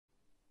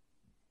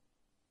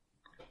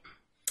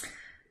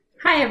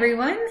Hi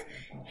everyone,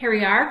 here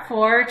we are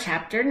for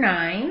chapter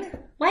 9,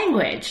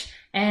 language,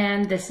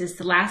 and this is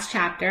the last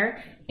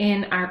chapter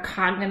in our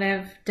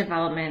cognitive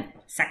development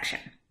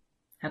section.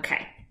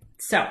 Okay,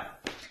 so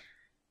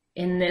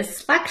in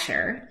this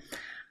lecture,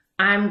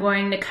 I'm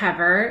going to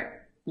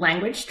cover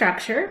language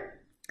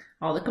structure,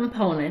 all the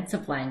components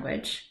of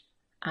language,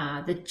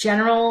 the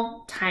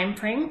general time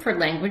frame for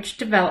language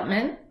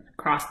development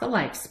across the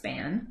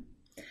lifespan,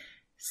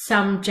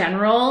 some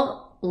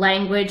general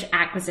language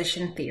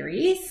acquisition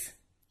theories,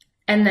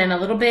 and then a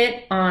little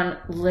bit on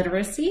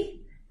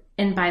literacy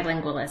and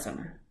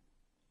bilingualism.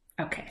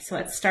 Okay, so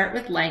let's start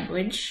with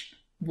language.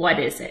 What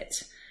is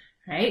it?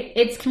 Right?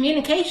 It's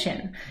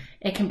communication.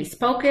 It can be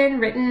spoken,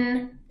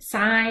 written,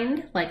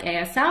 signed, like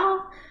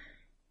ASL,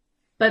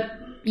 but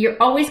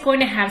you're always going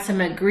to have some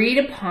agreed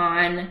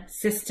upon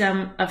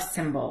system of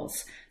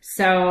symbols.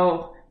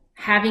 So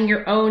having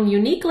your own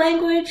unique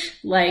language,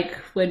 like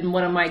when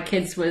one of my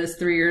kids was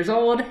 3 years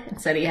old and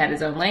said he had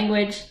his own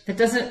language, that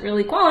doesn't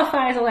really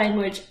qualify as a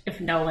language if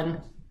no one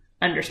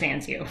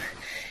understands you.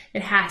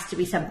 It has to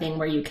be something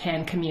where you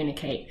can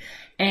communicate.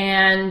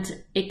 And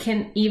it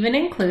can even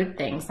include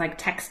things like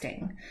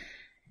texting.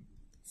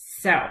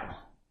 So,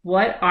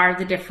 what are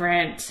the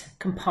different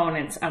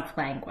components of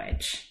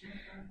language?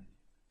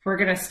 We're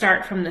going to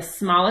start from the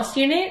smallest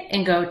unit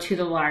and go to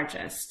the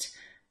largest.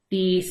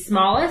 The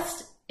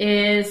smallest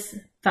is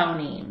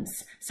phonemes.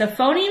 So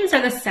phonemes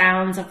are the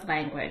sounds of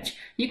language.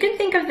 You can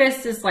think of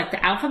this as like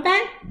the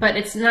alphabet, but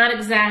it's not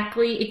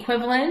exactly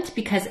equivalent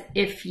because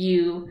if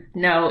you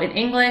know in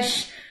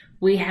English,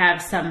 we have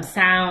some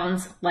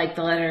sounds like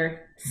the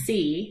letter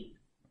C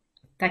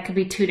that could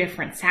be two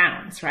different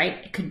sounds, right?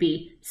 It could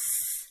be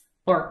S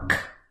or K.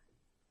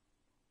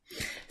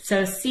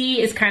 So C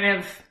is kind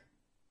of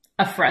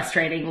a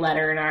frustrating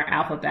letter in our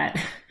alphabet.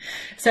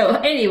 So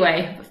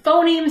anyway,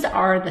 phonemes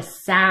are the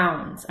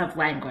sounds of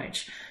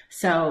language.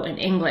 So in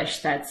English,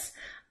 that's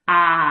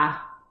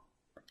ah,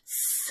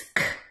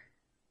 sk,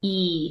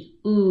 e,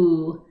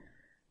 oo,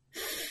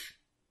 f,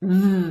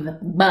 v,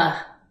 b,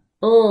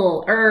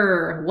 ul,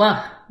 w.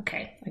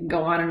 Okay, I can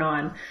go on and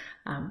on.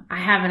 I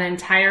have an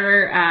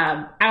entire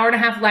hour and a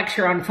half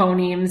lecture on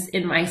phonemes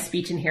in my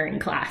speech and hearing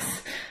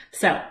class.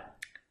 So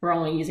we're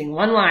only using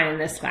one line in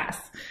this class.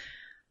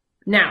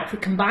 Now, if we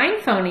combine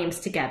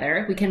phonemes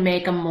together, we can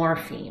make a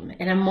morpheme.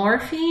 And a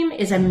morpheme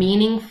is a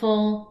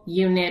meaningful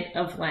unit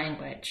of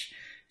language.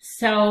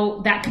 So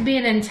that could be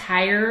an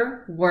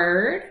entire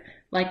word,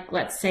 like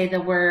let's say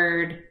the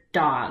word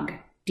dog,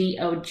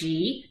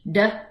 D-O-G,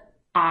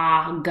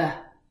 d-og.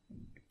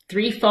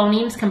 3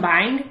 phonemes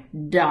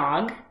combined,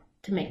 dog,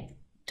 to make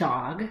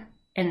dog.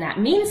 And that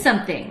means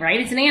something, right?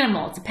 It's an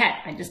animal, it's a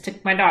pet. I just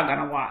took my dog on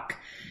a walk.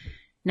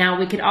 Now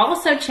we could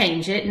also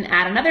change it and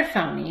add another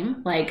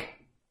phoneme, like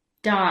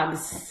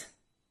dogs.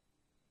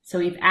 So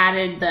we've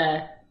added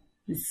the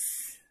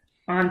z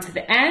onto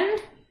the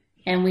end,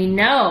 and we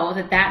know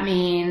that that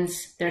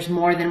means there's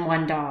more than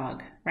one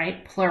dog,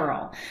 right?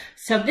 Plural.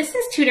 So this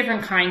is 2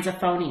 different kinds of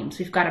phonemes.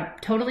 We've got a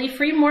totally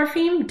free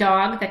morpheme,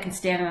 dog, that can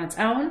stand on its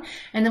own,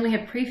 and then we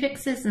have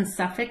prefixes and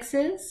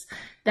suffixes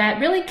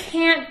that really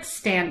can't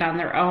stand on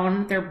their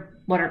own. They're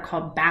what are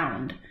called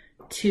bound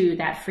to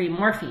that free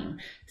morpheme.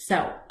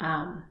 So,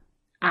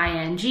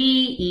 ing,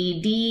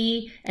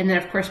 ed, and then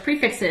of course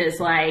prefixes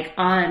like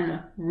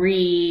un,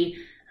 re,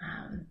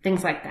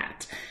 things like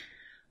that,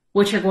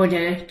 which are going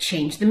to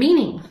change the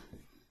meaning.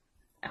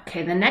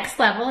 Okay, the next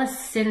level is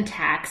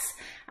syntax,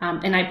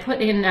 and I put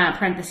in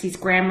parentheses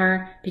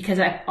grammar because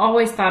I've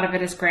always thought of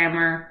it as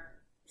grammar.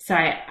 So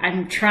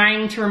I'm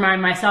trying to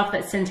remind myself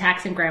that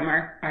syntax and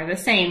grammar are the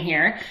same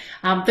here.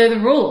 They're the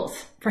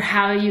rules for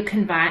how you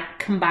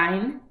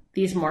combine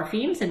these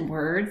morphemes and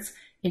words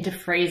into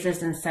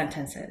phrases and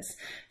sentences.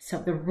 So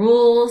the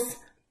rules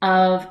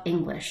of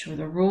English or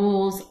the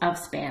rules of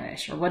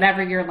Spanish or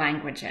whatever your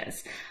language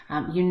is.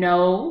 You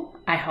know,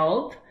 I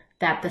hope,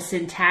 that the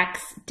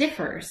syntax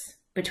differs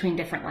between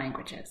different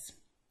languages.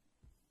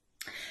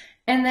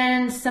 And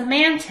then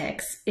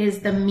semantics is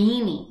the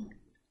meaning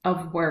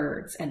of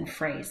words and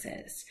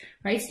phrases,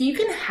 right? So you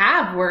can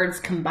have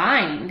words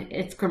combined.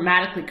 It's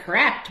grammatically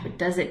correct, but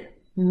does it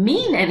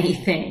mean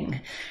anything,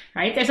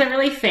 right? There's a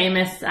really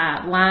famous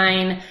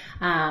line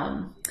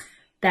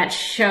that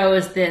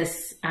shows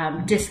this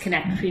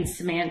disconnect between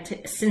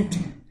syntax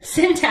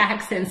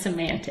and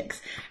semantics,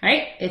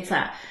 right? It's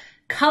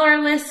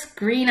colorless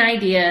green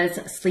ideas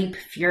sleep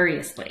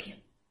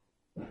furiously.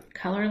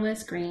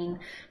 Colorless green.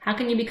 How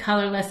can you be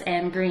colorless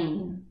and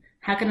green?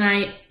 How can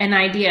an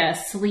idea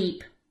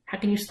sleep? How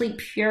can you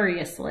sleep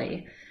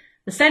furiously?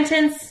 The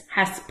sentence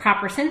has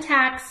proper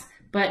syntax,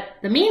 but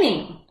the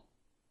meaning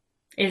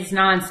is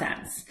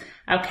nonsense.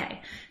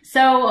 Okay,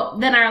 so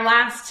then our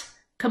last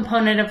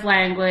component of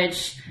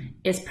language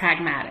is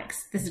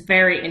pragmatics. This is a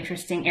very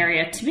interesting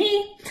area to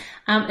me.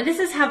 This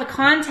is how the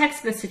context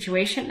of the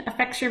situation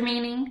affects your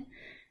meaning,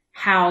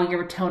 how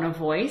your tone of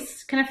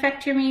voice can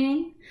affect your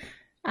meaning.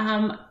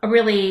 A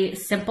really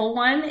simple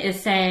one is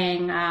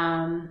saying,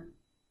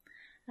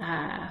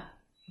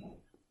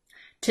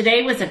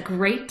 today was a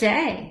great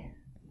day.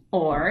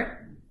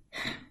 or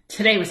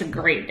today was a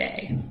great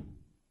day.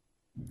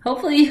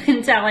 Hopefully you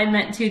can tell I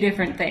meant two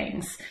different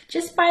things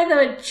just by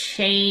the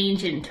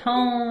change in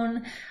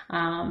tone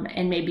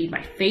and maybe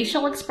my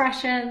facial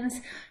expressions.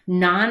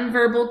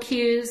 Nonverbal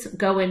cues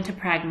go into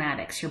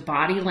pragmatics, your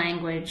body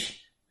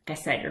language, like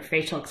I said, your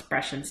facial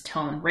expressions,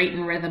 tone, rate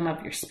and rhythm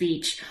of your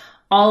speech.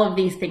 All of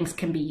these things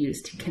can be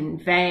used to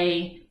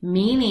convey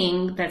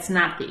meaning that's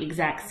not the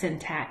exact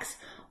syntax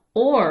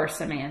or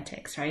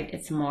semantics, right?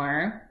 It's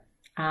more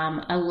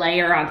a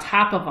layer on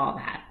top of all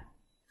that.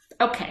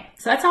 Okay,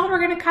 so that's all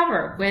we're going to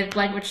cover with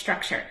language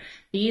structure.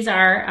 These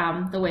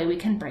are the way we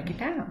can break it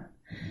down.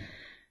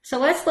 So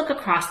let's look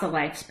across the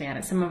lifespan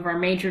at some of our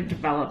major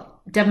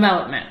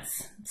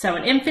developments. So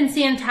in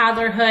infancy and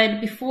toddlerhood,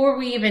 before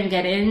we even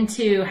get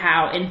into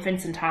how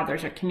infants and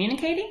toddlers are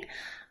communicating,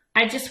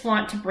 I just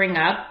want to bring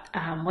up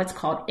what's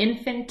called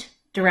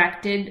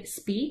infant-directed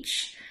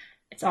speech.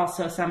 It's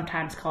also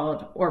sometimes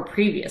called, or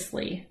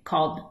previously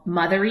called,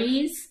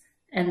 motherese,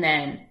 and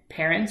then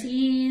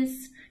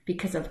parentese,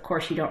 because of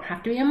course you don't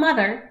have to be a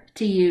mother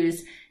to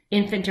use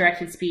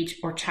infant-directed speech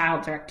or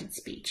child-directed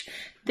speech.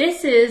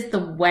 This is the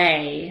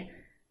way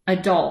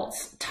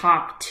adults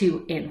talk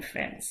to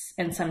infants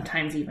and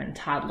sometimes even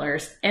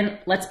toddlers. And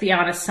let's be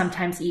honest,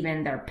 sometimes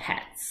even their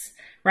pets,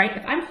 right?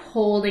 If I'm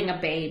holding a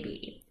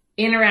baby,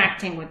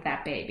 interacting with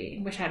that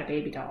baby, wish I had a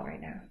baby doll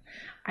right now,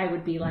 I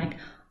would be like,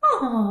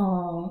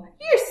 oh,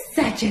 you're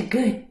such a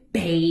good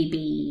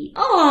baby.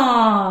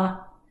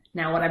 Oh.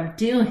 Now what I'm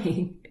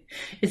doing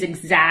is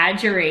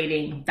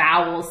exaggerating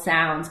vowel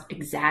sounds,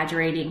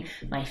 exaggerating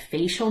my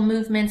facial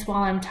movements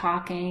while I'm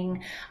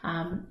talking.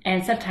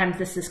 And sometimes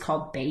this is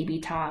called baby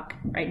talk,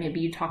 right? Maybe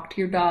you talk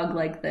to your dog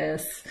like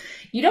this.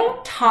 You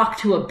don't talk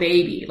to a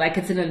baby like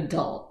it's an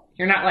adult.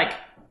 You're not like,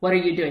 what are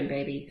you doing,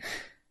 baby?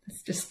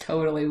 It's just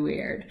totally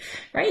weird,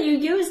 right? You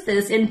use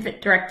this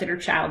infant-directed or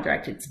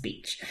child-directed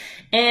speech.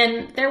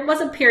 And there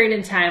was a period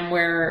in time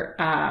where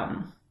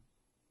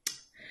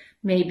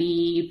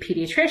maybe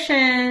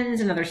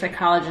pediatricians and other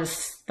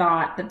psychologists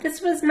thought that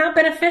this was not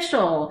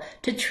beneficial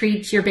to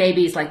treat your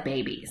babies like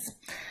babies.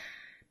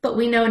 But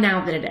we know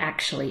now that it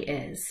actually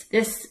is.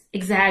 This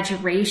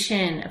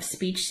exaggeration of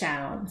speech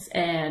sounds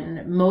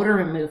and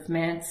motor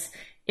movements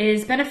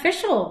is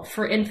beneficial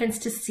for infants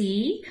to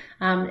see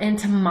and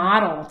to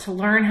model, to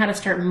learn how to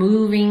start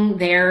moving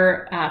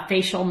their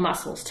facial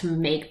muscles to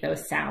make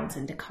those sounds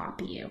and to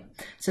copy you.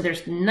 So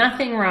there's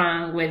nothing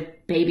wrong with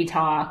baby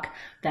talk,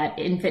 that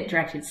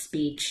infant-directed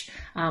speech.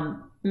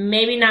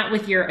 Maybe not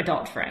with your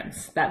adult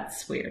friends.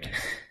 That's weird.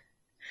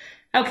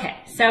 Okay,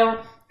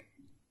 so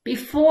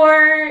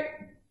before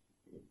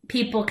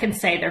people can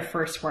say their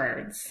first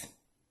words,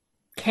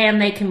 can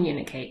they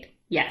communicate?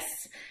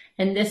 Yes.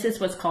 And this is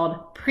what's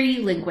called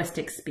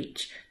pre-linguistic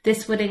speech.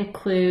 This would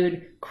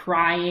include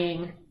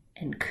crying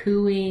and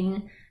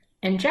cooing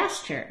and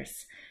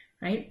gestures,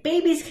 right?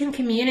 Babies can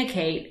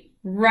communicate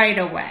right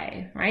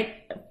away, right?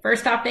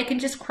 First off, they can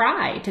just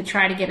cry to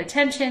try to get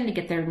attention, to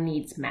get their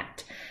needs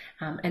met.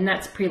 And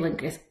that's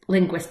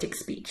pre-linguistic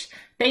speech.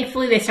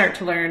 Thankfully, they start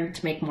to learn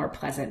to make more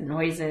pleasant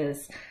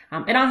noises.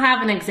 And I'll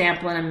have an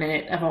example in a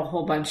minute of a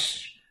whole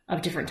bunch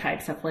of different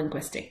types of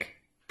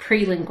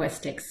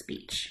pre-linguistic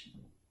speech.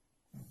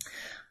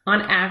 On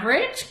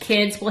average,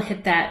 kids will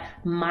hit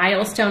that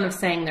milestone of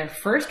saying their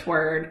first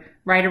word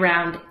right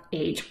around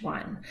age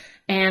 1.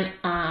 And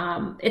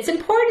it's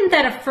important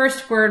that a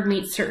first word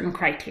meets certain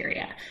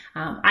criteria.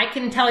 I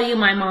can tell you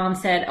my mom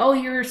said, oh,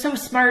 you're so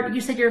smart.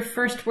 You said your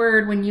first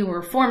word when you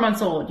were 4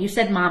 months old. You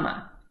said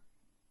mama.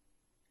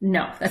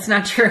 No, that's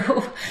not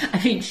true.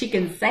 I mean, she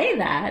can say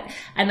that,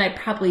 and I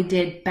probably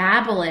did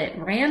babble it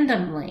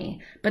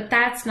randomly, but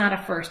that's not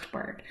a first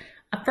word.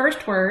 A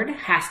first word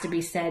has to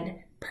be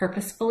said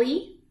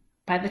purposefully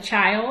by the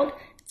child.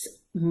 It's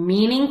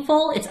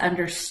meaningful. It's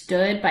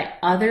understood by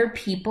other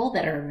people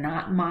that are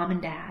not mom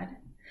and dad.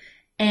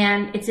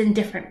 And it's in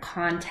different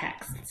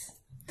contexts.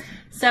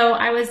 So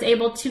I was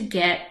able to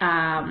get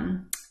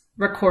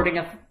recording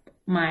of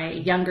my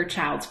younger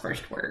child's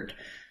first word.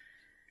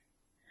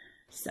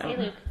 So hey,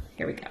 Luke.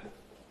 Here we go.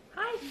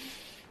 Hi.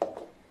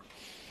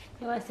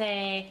 You want to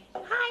say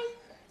hi?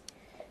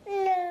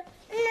 No,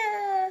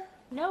 no.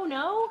 No,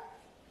 no?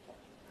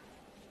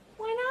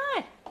 Why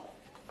not?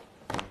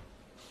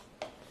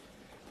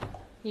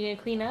 You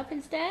gonna clean up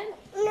instead?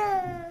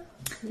 No.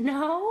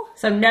 No?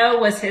 So no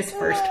was his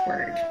first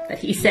word that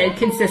he said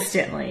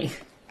consistently.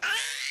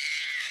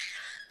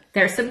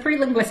 There's some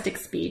pre-linguistic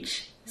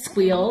speech.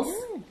 Squeals.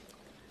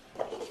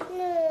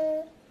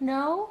 No.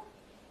 No?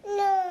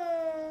 No.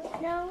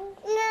 No?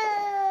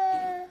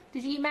 No.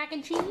 Did you eat mac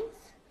and cheese? Mom,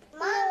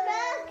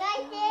 look, I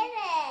did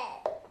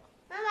it.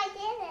 Mom, I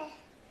did it.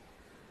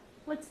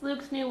 What's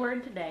Luke's new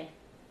word today?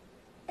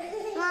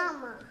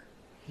 Mama.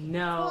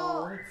 No.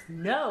 Oh. It's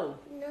no.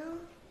 No.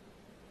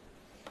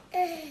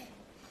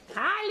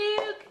 Hi,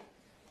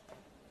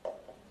 Luke.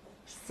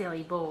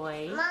 Silly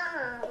boy.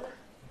 Mom.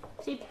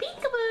 Say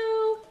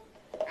peekaboo.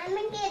 I'm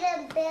gonna get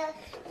a bill.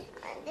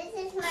 This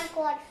is my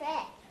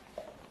Corvette.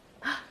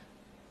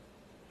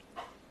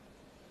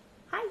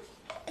 Hi.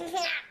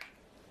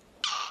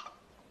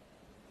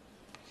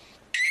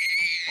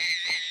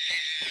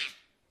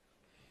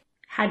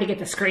 Had to get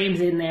the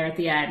screams in there at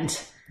the end.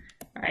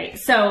 All right,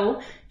 so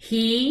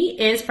he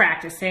is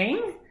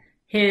practicing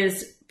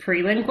his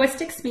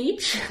pre-linguistic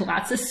speech,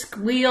 lots of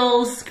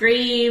squeals,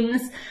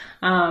 screams,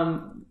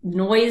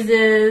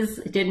 noises.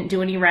 Didn't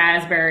do any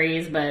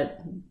raspberries,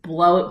 but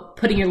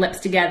putting your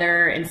lips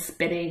together and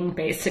spitting,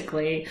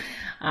 basically.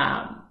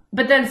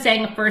 But then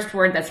saying a first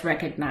word that's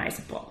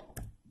recognizable.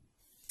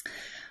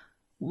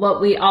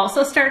 What we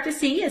also start to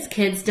see is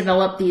kids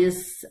develop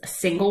these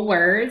single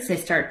words. They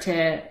start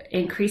to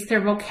increase their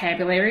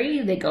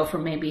vocabulary. They go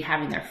from maybe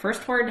having their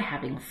first word to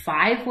having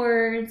 5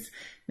 words,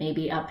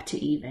 maybe up to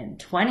even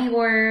 20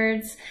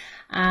 words.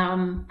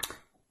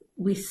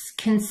 We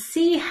can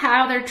see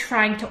how they're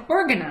trying to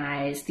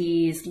organize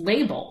these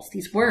labels,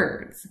 these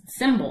words,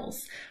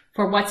 symbols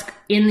for what's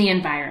in the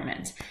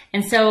environment.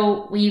 And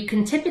so you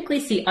can typically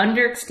see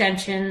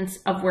underextensions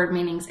of word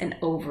meanings and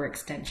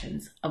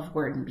overextensions of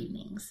word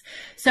meanings.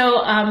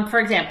 So for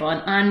example, an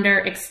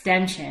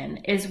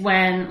underextension is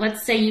when,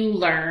 let's say you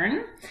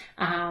learn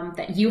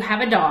that you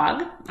have a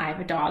dog. I have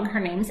a dog, her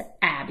name's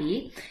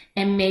Abby,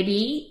 and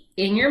maybe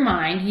in your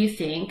mind you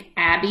think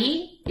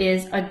Abby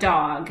is a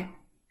dog.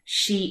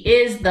 She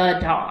is the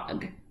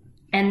dog.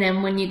 And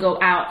then when you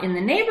go out in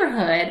the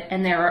neighborhood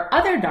and there are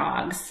other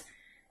dogs,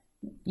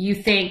 you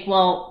think,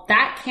 well,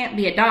 that can't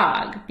be a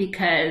dog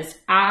because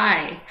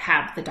I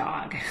have the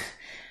dog,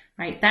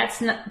 right? That's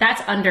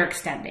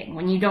underextending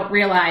when you don't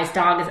realize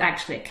dog is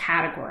actually a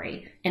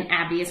category, and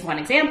Abby is one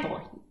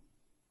example.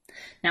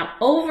 Now,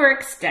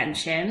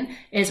 overextension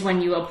is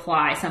when you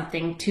apply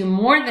something to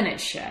more than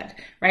it should,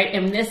 right?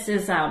 And this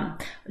is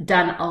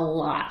done a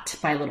lot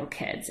by little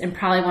kids. And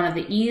probably one of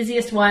the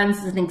easiest ones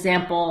is an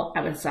example.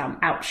 I was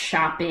out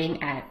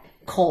shopping at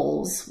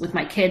Kohl's with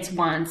my kids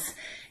once,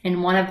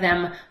 and one of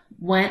them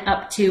went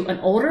up to an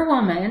older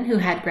woman who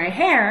had gray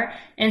hair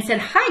and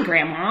said, "Hi,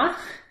 Grandma."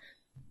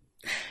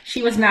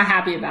 She was not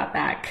happy about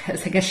that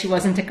because I guess she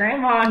wasn't a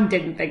grandma and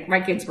didn't think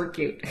my kids were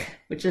cute,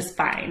 which is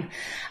fine.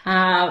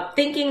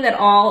 Thinking that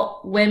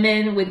all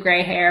women with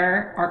gray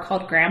hair are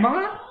called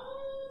grandma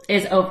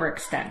is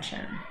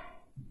overextension.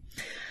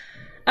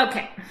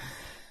 Okay.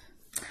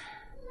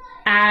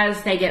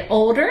 As they get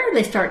older,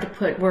 they start to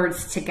put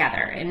words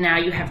together, and now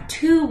you have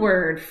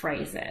 2-word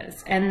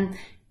phrases, and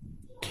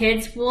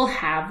kids will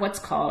have what's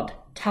called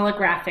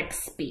telegraphic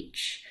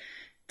speech.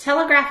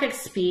 Telegraphic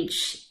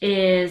speech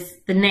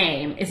is, the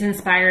name is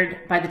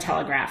inspired by the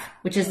telegraph,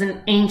 which is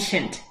an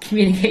ancient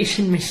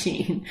communication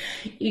machine.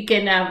 You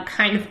can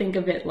kind of think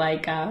of it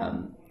like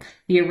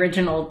the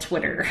original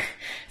Twitter.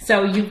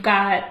 So you've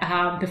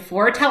got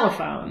before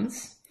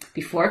telephones,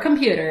 before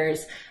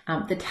computers,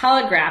 the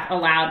telegraph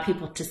allowed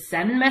people to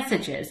send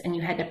messages and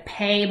you had to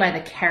pay by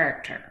the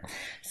character.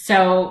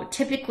 So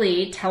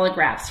typically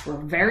telegraphs were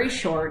very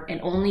short and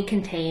only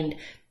contained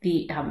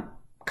the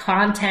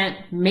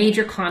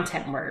major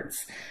content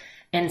words,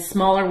 and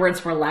smaller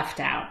words were left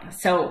out.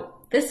 So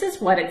this is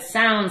what it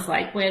sounds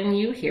like when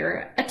you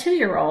hear a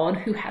 2-year-old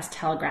who has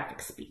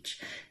telegraphic speech.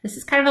 This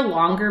is kind of a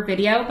longer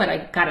video, but I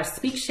got a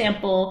speech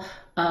sample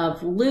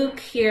of Luke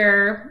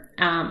here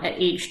at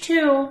age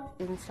 2.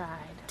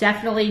 Inside.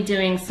 Definitely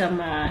doing some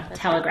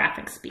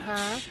telegraphic speech.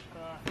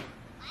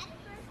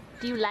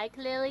 Do you like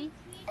Lily?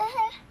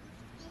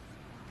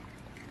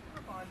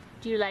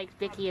 Do you like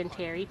Vicky and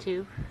Terry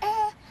too?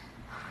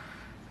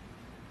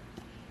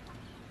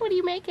 What are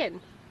you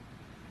making?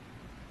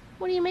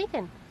 What are you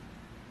making?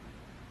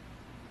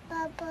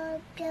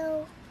 Bubble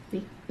blow.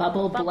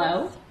 Bubble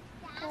blow?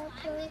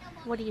 Bubble.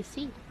 What do you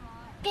see?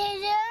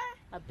 Builder.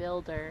 A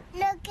builder.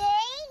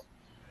 Okay.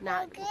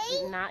 Not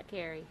Okay. not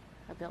Gary.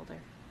 A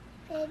builder.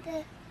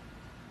 Builder.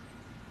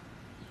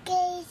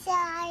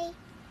 Inside.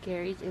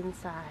 Gary's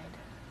inside.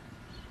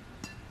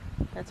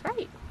 That's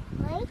right.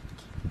 Right.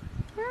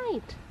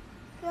 Right.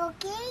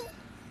 Okay.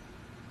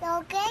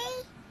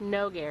 Okay.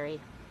 No,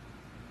 Gary.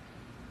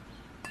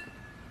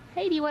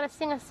 Hey, do you want to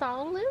sing a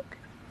song, Luke?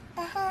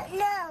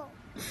 No.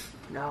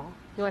 No.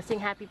 You want to sing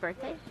Happy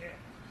Birthday?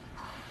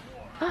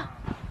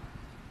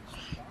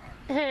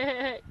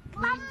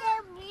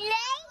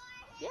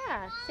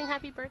 Yeah, sing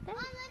Happy Birthday.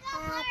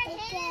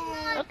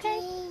 Okay.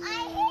 I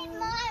hate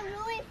mine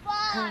really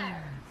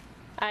far.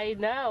 I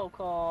know,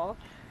 Cole.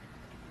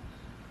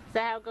 Is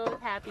that how it goes?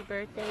 Happy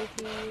birthday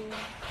to you.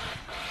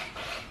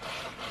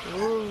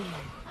 Ooh.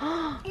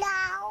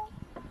 Now.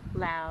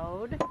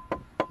 Loud.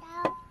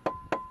 Now.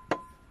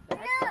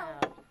 That's No.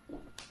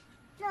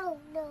 loud.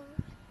 No.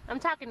 I'm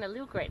talking to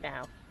Luke right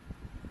now.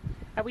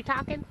 Are we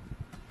talking?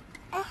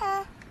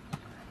 Uh-huh.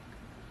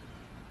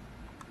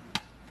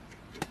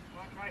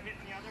 Want to try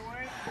hitting the other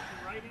way?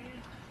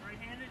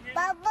 Right-handed hit?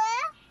 Bubba.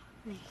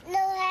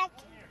 No hat.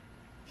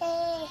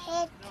 Hey,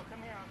 No,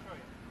 come here, I'll show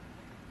you.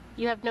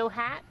 You have no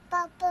hat?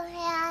 Bubble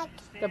hat.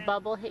 The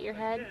bubble hit your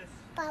head?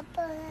 Bubble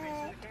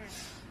hat.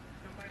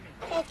 Come by me.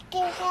 Let's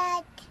get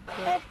hat.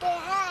 Yeah. Let's get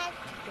hat.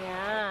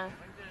 Yeah.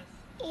 Like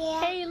this.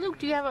 Yeah. Hey, Luke,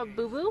 do you have a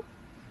boo-boo?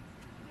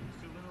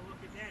 Still gonna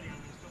look at Daddy. I'm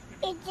gonna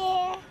still It's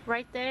there.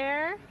 Right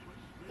there?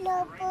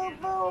 No boo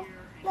boo.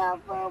 No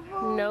boo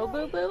boo. No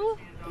boo-boo?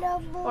 No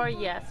boo. Or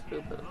yes,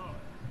 boo-boo?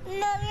 No,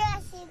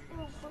 yes, boo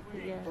boo.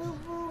 Yeah. Boo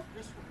boo.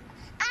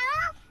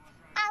 Off.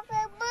 Off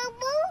boo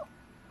boo.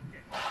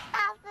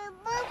 Off boo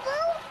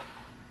boo.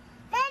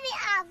 Daddy,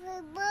 off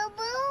boo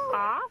boo.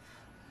 Off?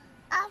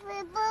 Off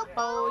boo boo.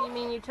 Oh, you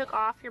mean you took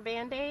off your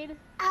Band-Aid?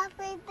 Off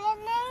Benny.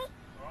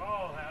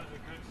 Oh, that was a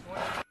good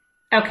swing.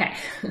 Okay,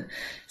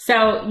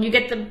 so you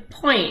get the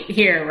point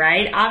here,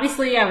 right?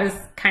 Obviously, I was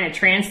kind of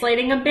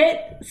translating a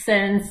bit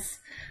since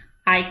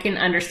I can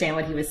understand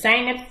what he was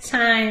saying at the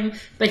time,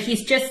 but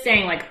he's just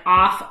saying like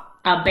off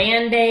a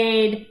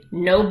Band-Aid,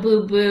 no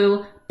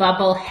boo-boo,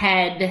 bubble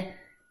head,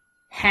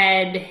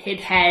 hit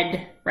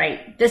head,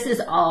 right? This is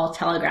all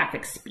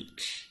telegraphic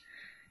speech.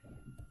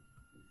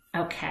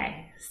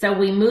 Okay, so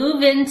we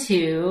move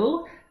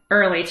into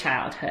early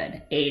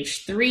childhood,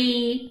 age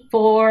 3,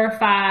 4,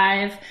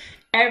 5.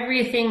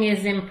 Everything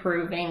is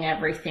improving.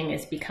 Everything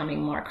is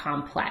becoming more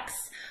complex.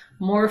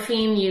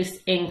 Morpheme use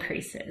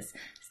increases.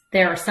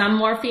 There are some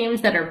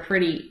morphemes that are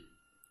pretty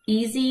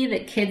easy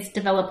that kids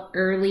develop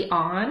early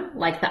on,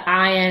 like the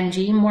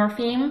ing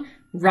morpheme,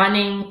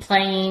 running,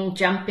 playing,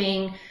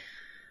 jumping.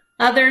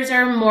 Others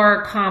are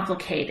more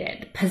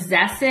complicated.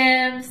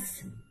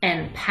 Possessives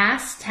and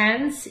past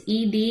tense,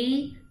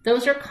 ed,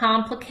 those are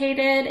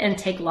complicated and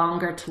take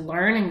longer to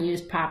learn and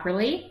use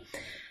properly.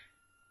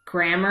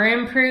 Grammar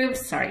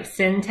improves,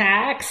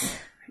 syntax,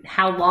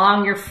 how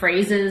long your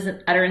phrases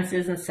and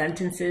utterances and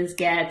sentences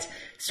get,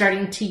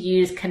 starting to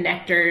use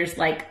connectors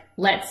like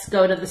let's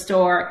go to the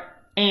store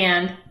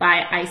and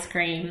buy ice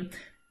cream,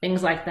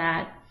 things like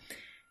that.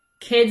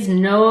 Kids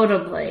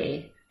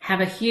notably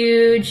have a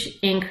huge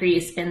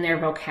increase in their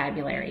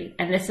vocabulary,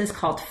 and this is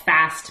called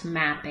fast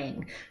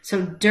mapping.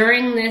 So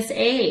during this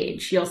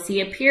age, you'll see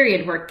a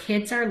period where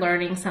kids are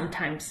learning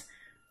sometimes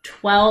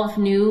 12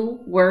 new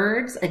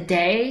words a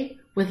day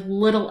with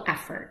little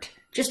effort.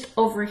 Just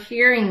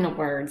overhearing the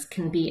words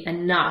can be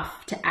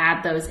enough to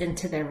add those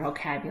into their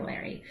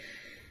vocabulary.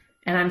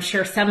 And I'm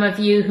sure some of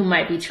you who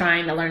might be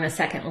trying to learn a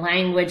second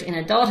language in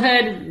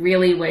adulthood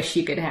really wish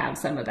you could have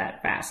some of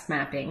that fast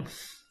mapping.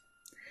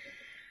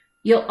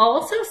 You'll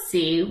also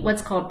see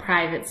what's called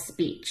private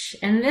speech.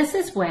 And this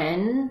is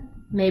when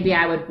maybe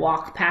I would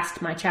walk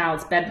past my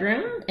child's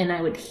bedroom and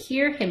I would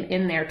hear him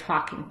in there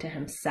talking to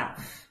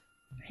himself.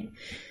 Right?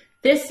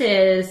 This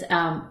is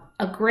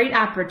a great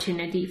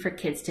opportunity for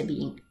kids to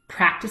be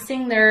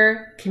practicing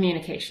their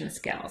communication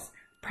skills,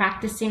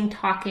 practicing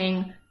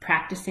talking,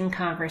 practicing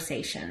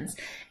conversations.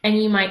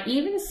 And you might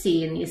even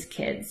see in these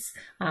kids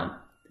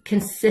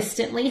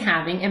consistently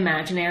having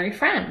imaginary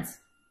friends.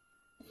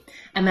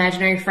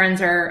 Imaginary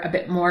friends are a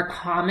bit more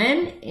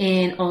common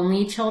in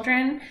only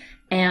children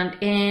and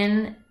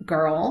in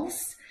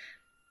girls,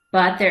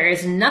 but there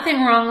is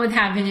nothing wrong with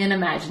having an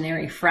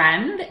imaginary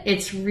friend.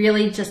 It's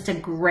really just a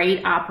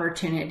great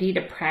opportunity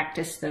to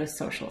practice those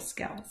social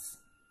skills.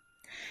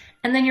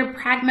 And then your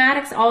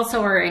pragmatics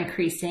also are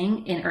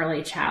increasing in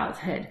early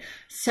childhood.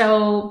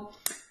 So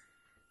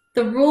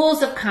the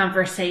rules of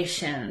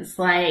conversations,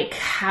 like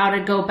how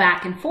to go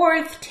back and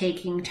forth,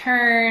 taking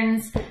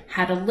turns,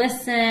 how to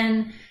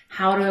listen,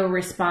 how to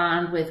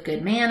respond with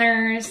good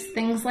manners,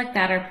 things like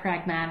that are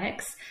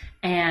pragmatics,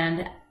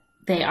 and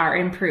they are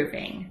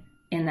improving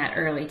in that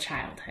early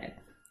childhood.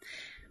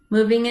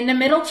 Moving into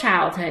middle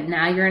childhood,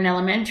 now you're in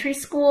elementary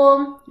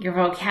school, your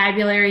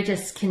vocabulary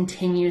just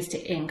continues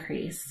to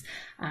increase.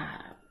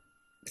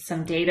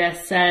 Some data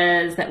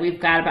says that we've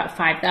got about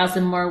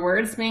 5,000 more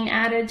words being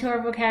added to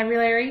our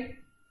vocabulary.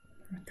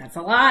 That's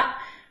a lot.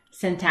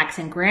 Syntax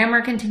and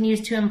grammar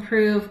continues to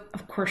improve.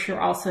 Of course, you're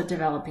also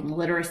developing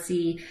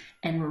literacy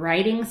and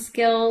writing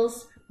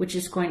skills, which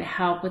is going to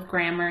help with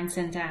grammar and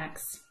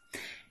syntax.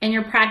 And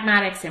your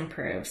pragmatics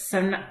improve.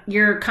 So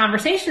your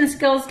conversation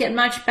skills get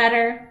much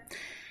better.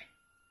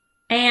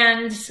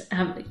 And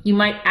you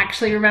might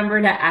actually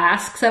remember to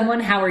ask someone,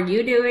 how are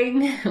you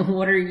doing?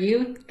 What are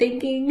you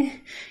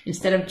thinking?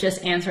 Instead of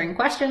just answering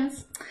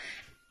questions.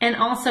 And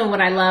also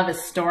what I love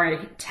is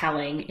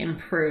storytelling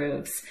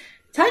improves.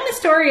 Telling a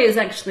story is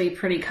actually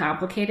pretty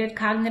complicated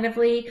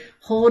cognitively.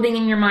 Holding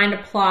in your mind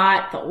a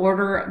plot, the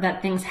order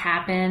that things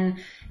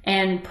happen,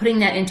 and putting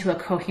that into a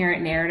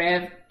coherent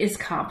narrative is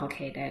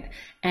complicated.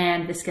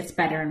 And this gets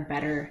better and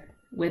better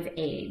with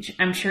age.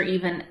 I'm sure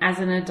even as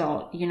an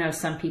adult, you know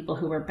some people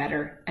who are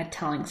better at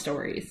telling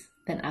stories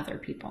than other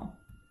people.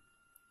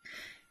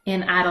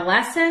 In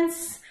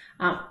adolescence,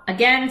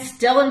 again,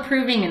 still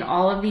improving in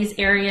all of these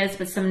areas,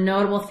 but some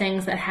notable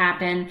things that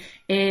happen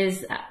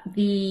is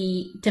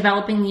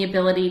developing the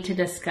ability to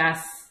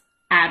discuss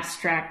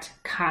abstract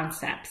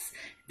concepts.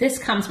 This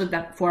comes with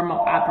the formal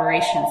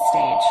operation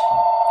stage.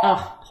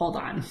 Oh, hold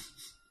on.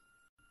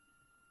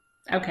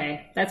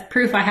 Okay, that's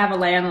proof I have a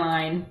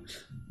landline.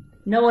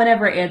 No one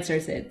ever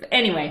answers it. But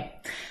anyway,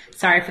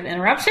 sorry for the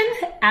interruption.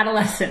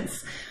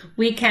 Adolescence.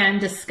 We can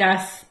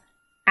discuss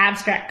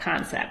abstract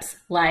concepts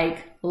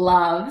like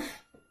love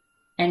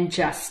and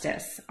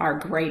justice are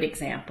great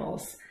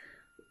examples.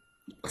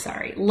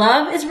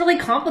 Love is really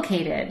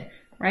complicated,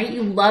 right?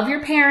 You love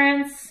your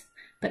parents,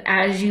 but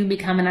as you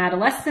become an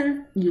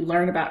adolescent, you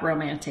learn about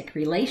romantic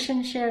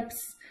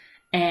relationships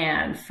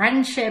and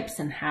friendships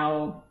and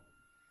how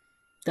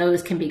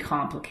those can be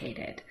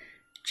complicated.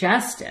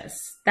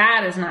 Justice,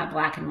 that is not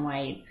black and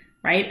white,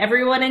 right?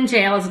 Everyone in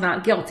jail is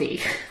not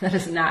guilty. That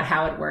is not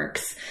how it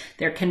works.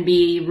 There can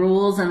be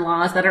rules and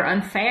laws that are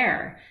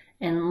unfair,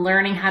 and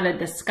learning how to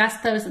discuss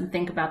those and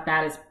think about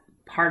that is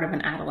part of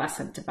an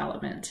adolescent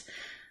development.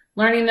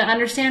 Learning to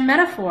understand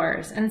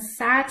metaphors and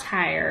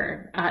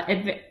satire,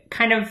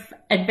 kind of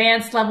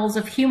advanced levels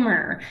of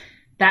humor.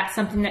 That's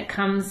something that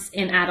comes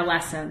in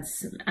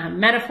adolescence.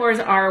 Metaphors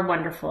are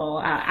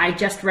wonderful. I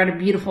just read a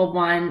beautiful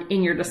one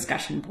in your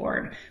discussion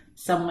board.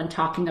 Someone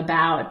talking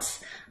about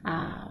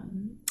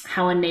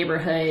how a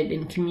neighborhood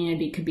and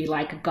community could be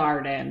like a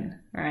garden,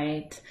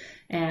 right?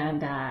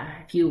 And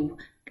if you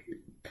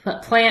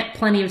plant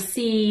plenty of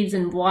seeds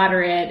and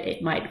water it,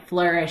 it might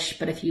flourish.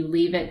 But if you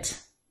leave it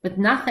with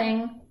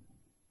nothing,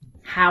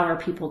 how are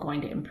people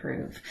going to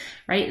improve,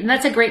 right? And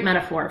that's a great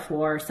metaphor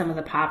for some of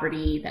the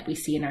poverty that we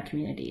see in our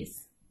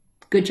communities.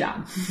 Good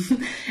job.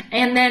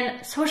 And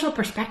then social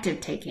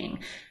perspective taking,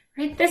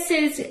 right? This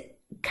is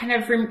kind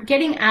of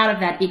getting out of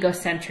that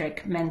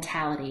egocentric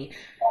mentality.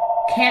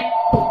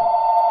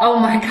 Oh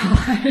my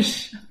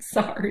gosh.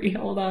 Sorry,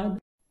 hold on.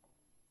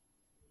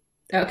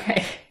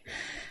 Okay.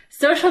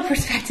 Social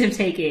perspective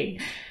taking,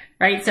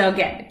 right? So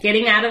again,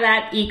 getting out of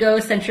that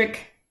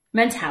egocentric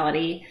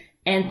mentality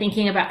and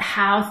thinking about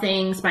how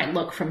things might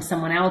look from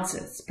someone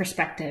else's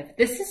perspective.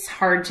 This is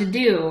hard to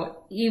do.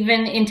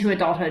 Even into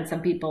adulthood,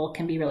 some people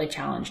can be really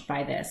challenged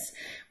by this.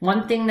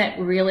 One thing that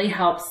really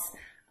helps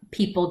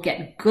people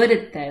get good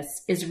at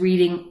this is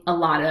reading a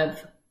lot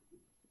of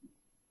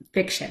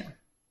fiction,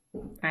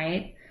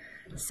 right?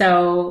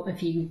 So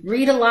if you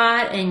read a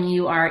lot and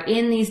you are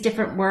in these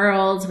different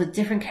worlds with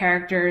different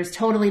characters,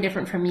 totally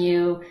different from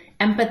you,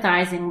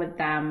 empathizing with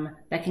them,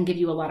 that can give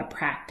you a lot of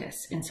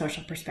practice in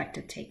social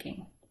perspective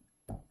taking.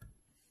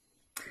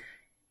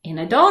 In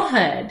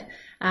adulthood,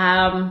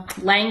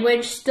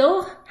 language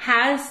still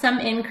has some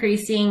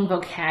increasing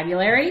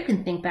vocabulary. You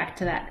can think back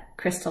to that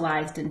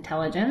crystallized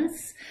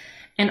intelligence.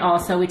 And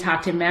also we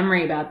talked in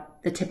memory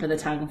about the tip of the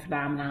tongue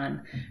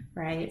phenomenon,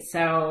 right?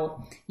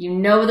 So you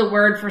know the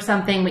word for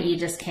something, but you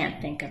just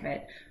can't think of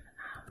it.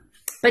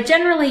 But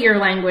generally your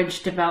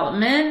language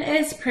development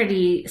is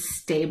pretty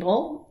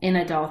stable in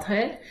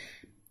adulthood.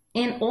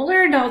 In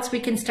older adults, we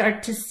can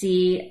start to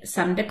see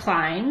some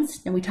declines,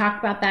 and we talked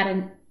about that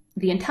in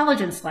the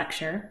intelligence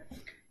lecture.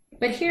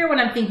 But here, when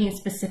I'm thinking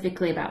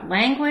specifically about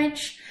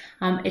language,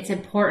 it's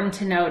important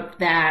to note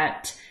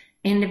that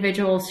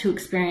individuals who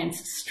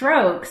experience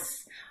strokes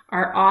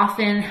are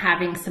often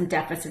having some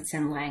deficits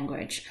in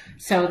language.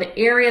 So the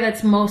area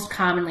that's most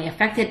commonly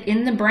affected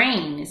in the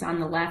brain is on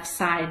the left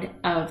side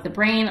of the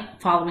brain,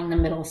 following the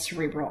middle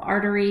cerebral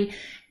artery.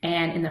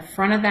 And in the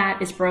front of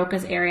that is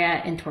Broca's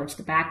area, and towards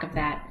the back of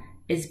that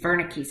is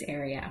Wernicke's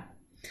area.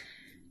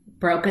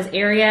 Broca's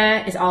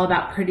area is all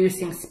about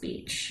producing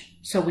speech.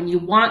 So when you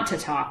want to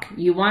talk,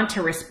 you want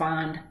to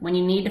respond, when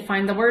you need to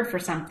find the word for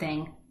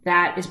something,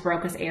 that is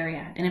Broca's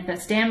area. And if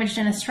that's damaged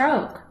in a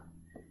stroke,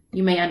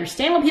 you may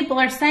understand what people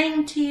are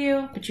saying to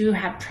you, but you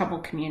have trouble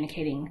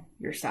communicating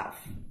yourself.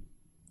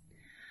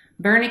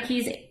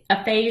 Wernicke's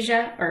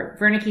aphasia, or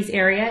Wernicke's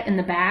area in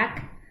the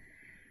back,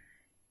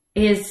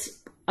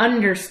 is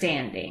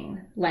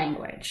understanding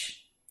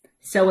language.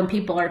 So when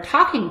people are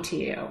talking to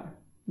you,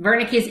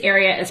 Wernicke's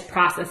area is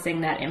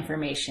processing that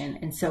information.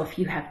 And so if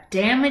you have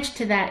damage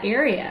to that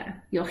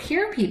area, you'll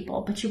hear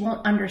people, but you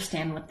won't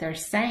understand what they're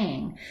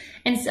saying.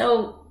 And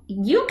so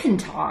you can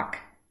talk,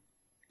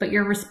 but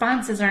your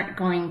responses aren't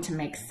going to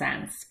make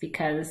sense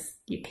because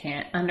you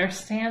can't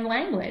understand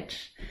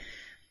language.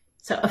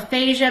 So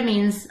aphasia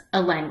means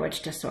a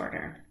language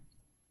disorder.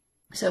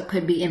 So it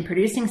could be in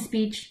producing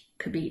speech,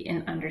 could be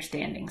in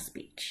understanding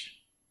speech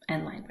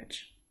and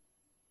language.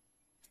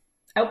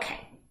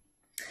 Okay.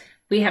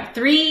 We have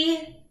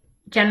 3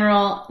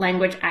 general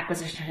language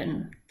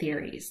acquisition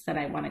theories that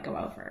I want to go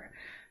over.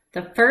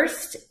 The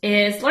first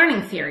is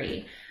learning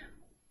theory,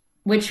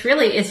 which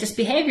really is just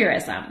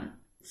behaviorism.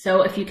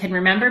 So if you can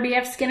remember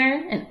B.F.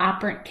 Skinner and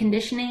operant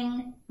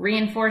conditioning,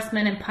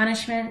 reinforcement and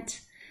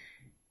punishment,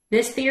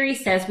 this theory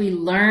says we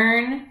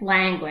learn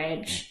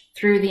language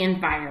through the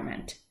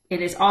environment.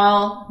 It is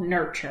all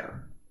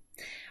nurture.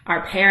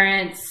 Our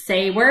parents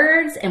say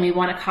words and we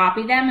want to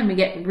copy them and we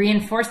get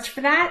reinforced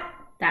for that.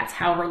 That's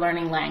how we're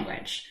learning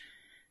language.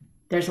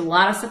 There's a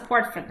lot of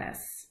support for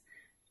this.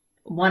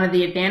 One of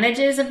the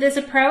advantages of this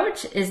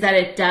approach is that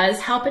it does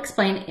help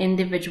explain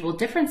individual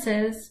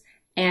differences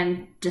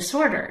and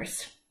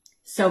disorders.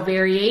 So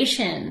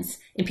variations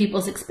in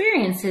people's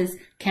experiences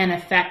can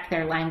affect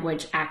their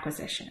language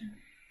acquisition.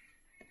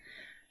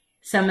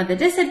 Some of the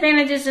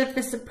disadvantages of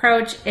this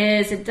approach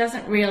is it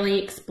doesn't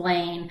really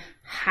explain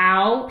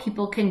how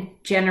people can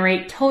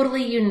generate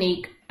totally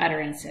unique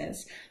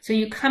utterances. So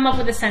you come up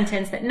with a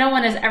sentence that no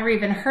one has ever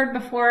even heard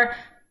before.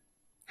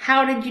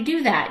 How did you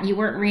do that? You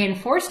weren't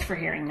reinforced for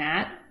hearing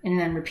that and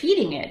then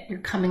repeating it. You're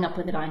coming up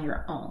with it on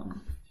your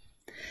own.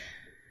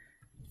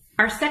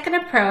 Our second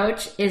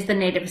approach is the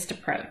nativist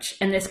approach,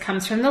 and this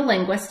comes from the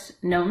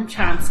linguist Noam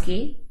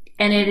Chomsky,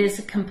 and it is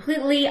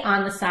completely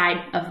on the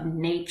side of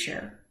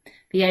nature.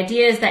 The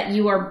idea is that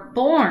you are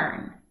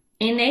born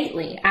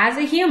innately as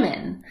a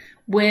human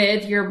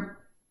with your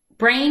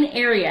brain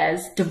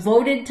areas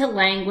devoted to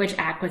language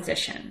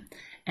acquisition.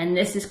 And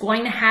this is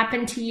going to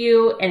happen to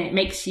you, and it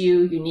makes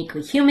you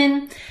uniquely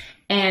human.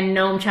 And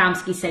Noam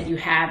Chomsky said you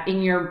have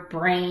in your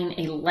brain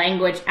a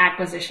language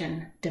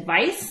acquisition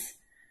device.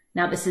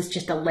 Now, this is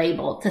just a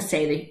label to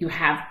say that you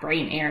have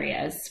brain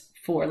areas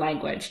for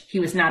language. He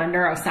was not a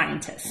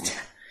neuroscientist.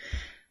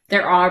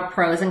 There are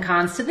pros and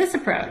cons to this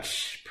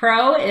approach.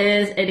 Pro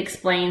is it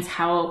explains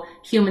how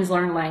humans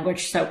learn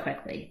language so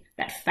quickly,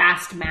 that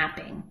fast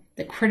mapping,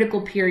 the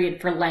critical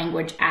period for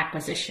language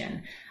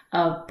acquisition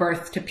of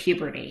birth to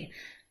puberty.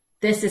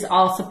 This is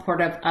all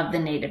supportive of the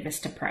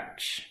nativist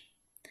approach.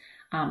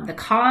 The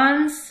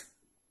cons,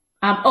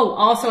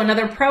 also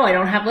another pro I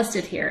don't have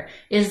listed here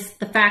is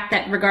the fact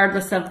that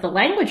regardless of the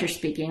language you're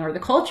speaking or the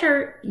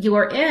culture you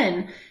are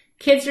in,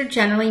 kids are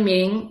generally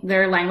meeting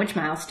their language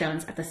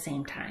milestones at the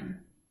same time.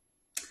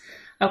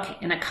 Okay,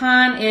 and a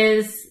con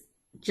is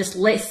just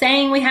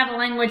saying we have a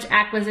language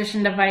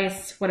acquisition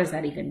device. What does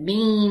that even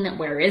mean?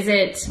 Where is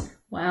it?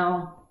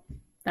 Well,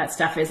 that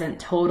stuff isn't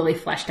totally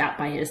fleshed out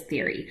by his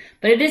theory,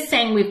 but it is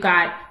saying we've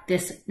got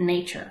this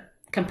nature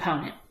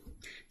component.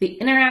 The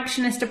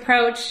interactionist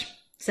approach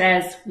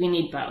says we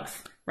need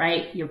both,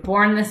 right? You're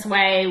born this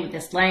way with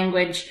this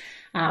language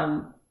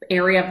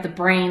area of the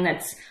brain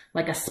that's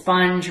like a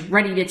sponge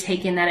ready to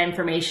take in that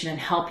information and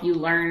help you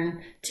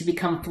learn to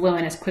become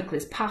fluent as quickly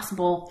as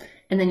possible.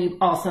 And then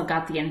you've also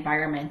got the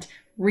environment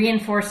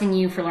reinforcing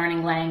you for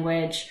learning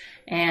language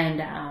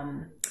and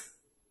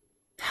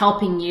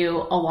helping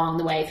you along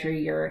the way through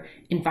your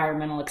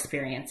environmental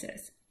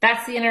experiences.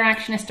 That's the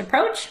interactionist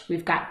approach.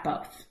 We've got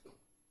both.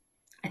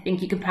 I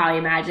think you can probably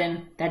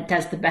imagine that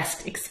does the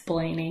best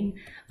explaining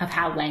of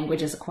how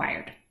language is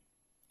acquired.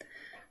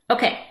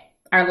 Okay,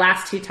 our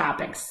last two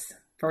topics.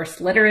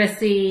 First,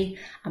 literacy,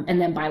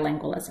 and then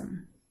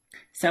bilingualism.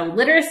 So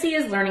literacy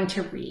is learning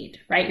to read,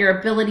 right? Your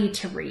ability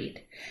to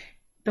read.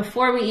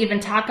 Before we even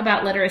talk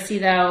about literacy,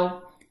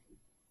 though,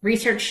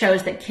 research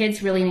shows that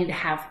kids really need to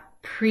have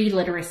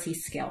pre-literacy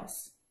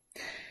skills.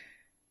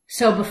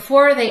 So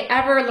before they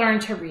ever learn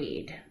to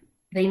read,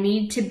 they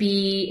need to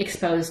be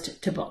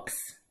exposed to books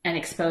and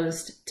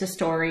exposed to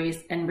stories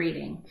and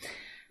reading.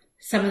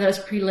 Some of those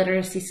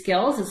pre-literacy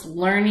skills is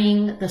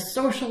learning the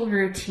social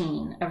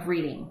routine of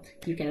reading.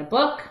 You get a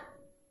book,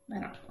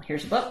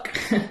 here's a book,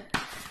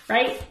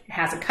 right? It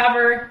has a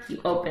cover,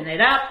 you open it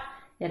up,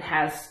 it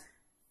has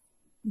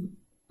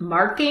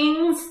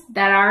markings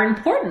that are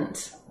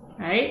important,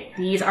 right?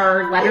 These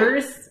are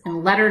letters,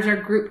 and letters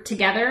are grouped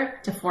together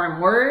to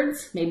form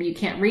words. Maybe you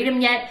can't read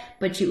them yet,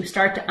 but you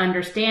start to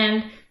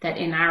understand that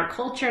in our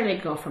culture, they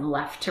go from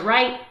left to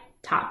right,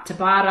 top to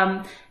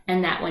bottom,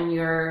 and that when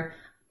your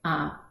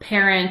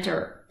parent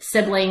or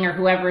sibling or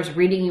whoever is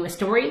reading you a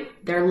story,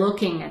 they're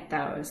looking at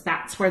those.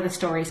 That's where the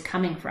story's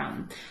coming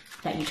from.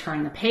 That you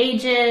turn the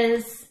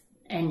pages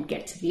and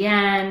get to the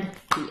end,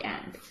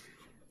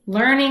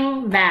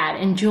 Learning that,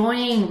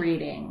 enjoying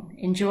reading,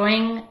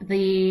 enjoying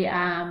the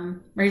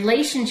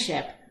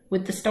relationship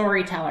with the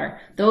storyteller.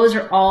 Those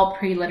are all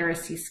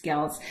pre-literacy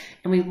skills.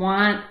 And we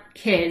want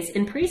kids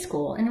in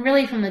preschool and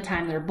really from the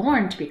time they're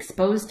born to be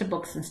exposed to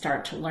books and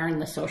start to learn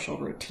the social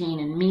routine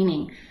and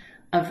meaning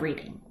of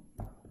reading.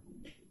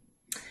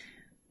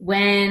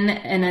 When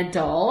an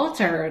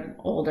adult or an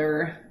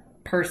older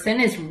person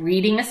is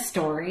reading a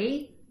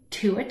story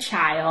to a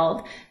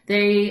child,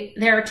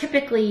 there are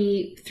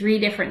typically 3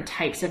 different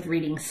types of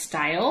reading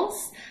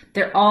styles.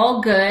 They're all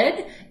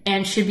good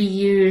and should be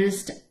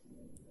used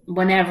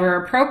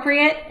whenever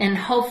appropriate, and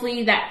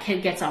hopefully that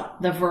kid gets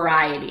the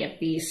variety of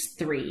these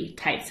 3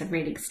 types of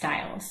reading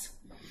styles.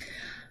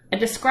 A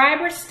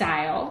describer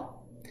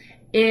style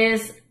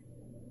is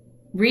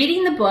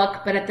reading the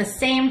book, but at the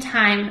same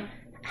time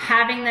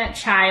having that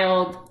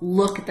child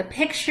look at the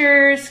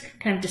pictures,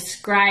 kind of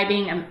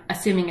describing, I'm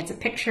assuming it's a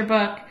picture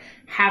book,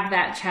 have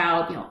that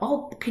child,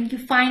 oh, can you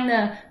find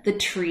the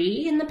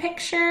tree in the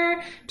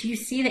picture? Do you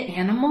see the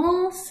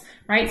animals?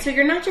 Right? So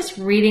you're not just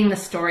reading the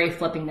story,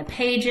 flipping the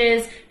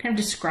pages, kind of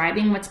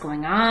describing what's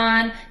going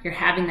on. You're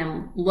having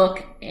them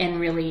look and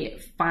really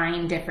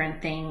find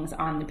different things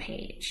on the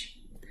page.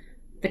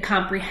 The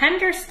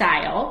comprehender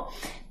style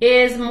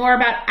is more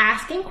about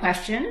asking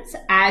questions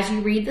as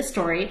you read the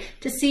story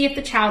to see if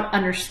the child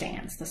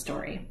understands the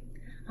story.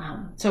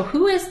 So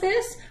who is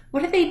this?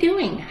 What are they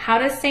doing? How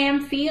does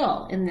Sam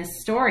feel in this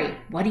story?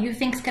 What do you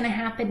think is going to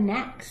happen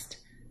next?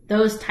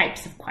 Those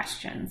types of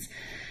questions.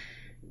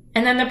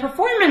 And then the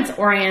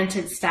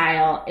performance-oriented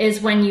style is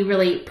when you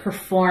really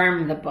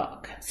perform the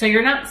book. So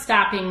you're not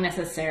stopping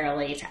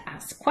necessarily to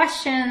ask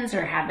questions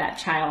or have that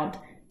child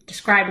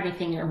describe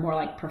anything. You're more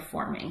like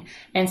performing.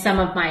 And some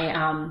of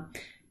my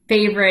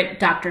favorite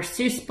Dr.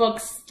 Seuss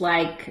books,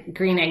 like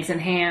Green Eggs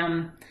and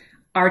Ham,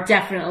 are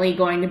definitely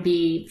going to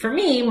be, for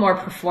me, more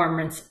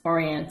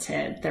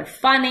performance-oriented. They're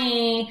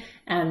funny,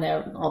 and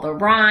all the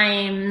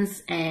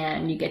rhymes,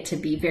 and you get to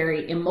be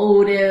very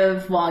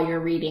emotive while you're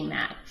reading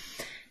that.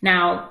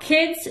 Now,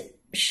 kids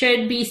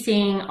should be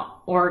seeing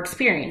or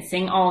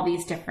experiencing all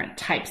these different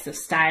types of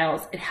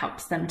styles. It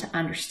helps them to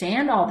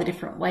understand all the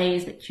different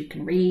ways that you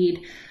can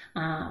read.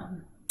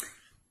 And,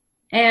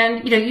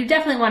 you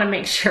definitely want to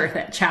make sure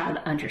that child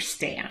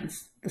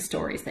understands the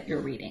stories that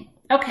you're reading.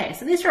 Okay,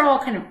 so these are all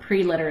kind of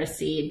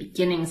pre-literacy,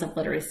 beginnings of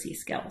literacy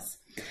skills.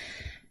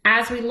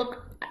 As we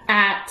look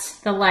at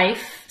the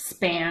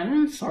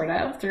lifespan, sort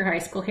of, through high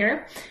school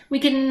here, we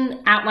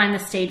can outline the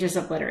stages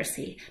of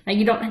literacy. Now,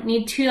 you don't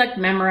need to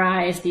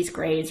memorize these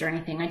grades or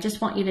anything. I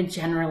just want you to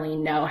generally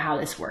know how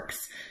this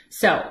works.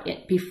 So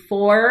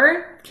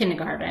before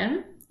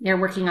kindergarten, you're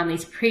working on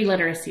these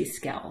pre-literacy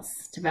skills,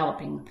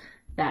 developing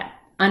that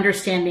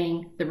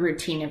understanding the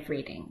routine of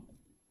reading.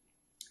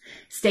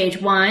 Stage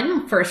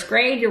 1, first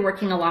grade, you're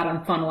working a lot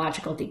on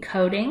phonological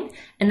decoding,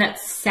 and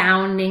that's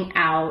sounding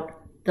out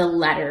the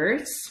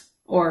letters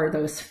or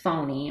those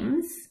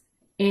phonemes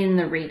in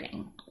the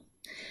reading.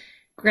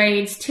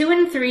 Grades 2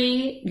 and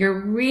 3,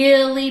 you're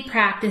really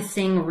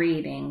practicing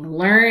reading,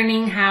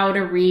 learning how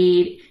to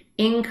read,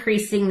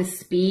 increasing the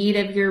speed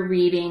of your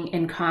reading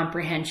and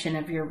comprehension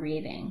of your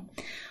reading.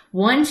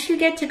 Once you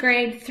get to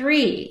grade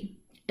 3,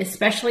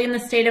 especially in the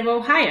state of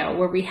Ohio,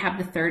 where we have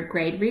the 3rd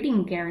grade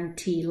reading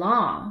guarantee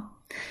law,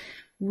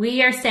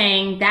 we are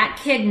saying that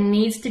kid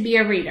needs to be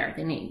a reader.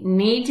 They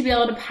need to be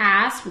able to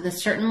pass with a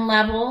certain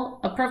level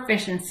of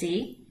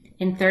proficiency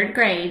in 3rd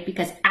grade,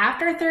 because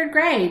after 3rd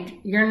grade,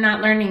 you're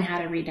not learning how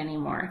to read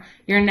anymore.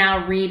 You're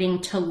now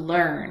reading to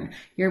learn.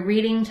 You're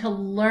reading to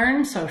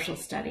learn social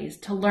studies,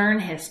 to learn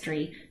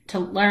history, to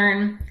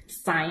learn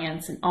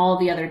science, and all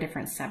the other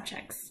different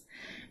subjects.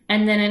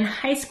 And then in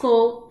high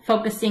school,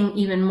 focusing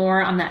even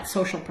more on that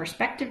social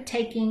perspective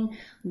taking,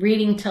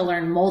 reading to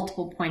learn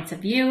multiple points of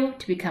view,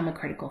 to become a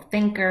critical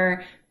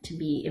thinker, to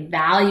be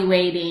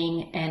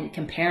evaluating and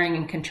comparing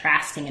and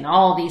contrasting, and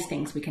all these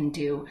things we can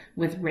do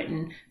with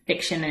written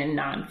fiction and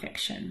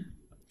nonfiction.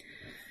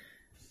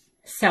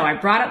 So I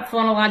brought up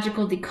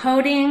phonological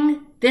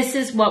decoding. This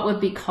is what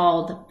would be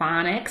called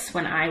phonics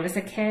when I was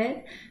a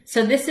kid.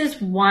 So this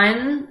is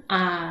one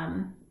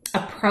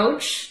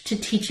approach to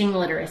teaching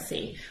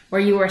literacy, where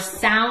you are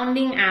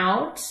sounding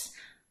out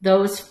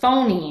those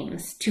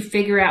phonemes to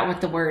figure out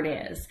what the word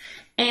is.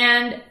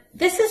 And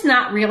this is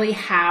not really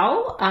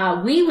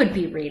how we would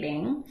be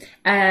reading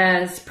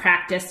as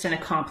practiced and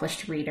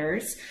accomplished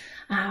readers.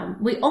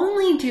 We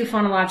only do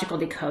phonological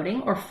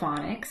decoding or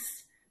phonics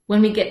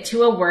when we get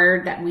to a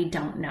word that we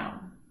don't know.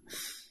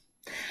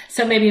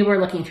 So maybe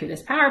we're looking through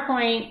this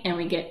PowerPoint and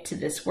we get to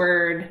this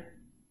word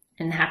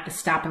and have to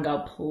stop and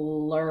go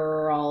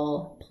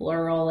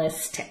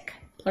pluralistic.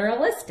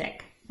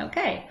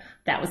 Okay,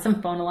 that was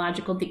some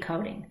phonological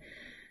decoding.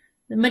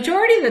 The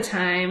majority of the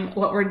time,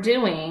 what we're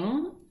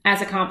doing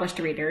as accomplished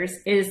readers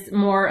is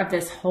more of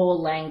this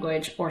whole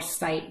language or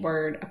sight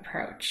word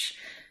approach.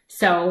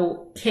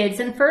 So kids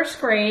in 1st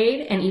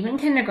grade and even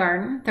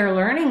kindergarten, they're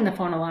learning the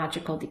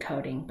phonological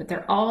decoding, but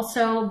they're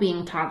also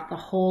being taught the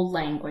whole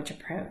language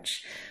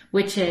approach,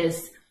 which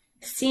is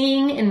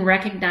seeing and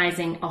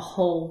recognizing a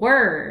whole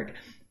word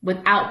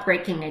without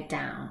breaking it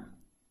down.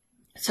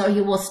 So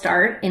you will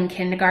start in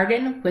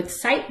kindergarten with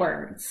sight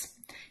words.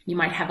 You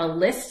might have a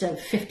list of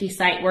 50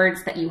 sight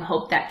words that you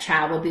hope that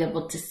child will be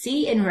able to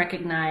see and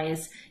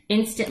recognize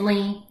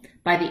instantly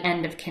by the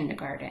end of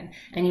kindergarten.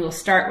 And you will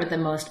start with the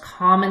most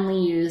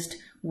commonly used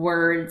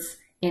words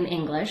in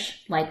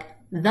English, like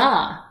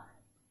the,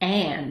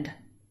 and,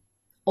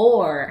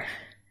 or,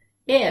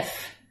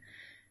 if,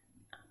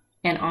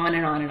 and on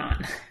and on and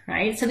on,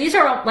 right? So these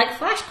are all like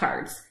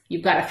flashcards.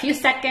 You've got a few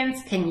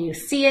seconds. Can you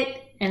see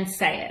it and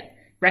say it?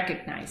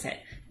 Recognize it.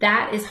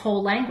 That is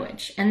whole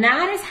language. And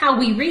that is how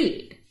we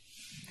read.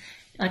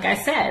 Like I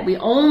said, we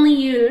only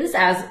use,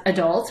 as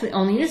adults, we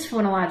only use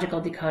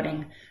phonological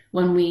decoding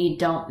when we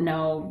don't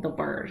know the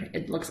word.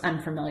 It looks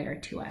unfamiliar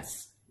to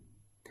us.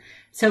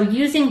 So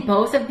using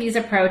both of these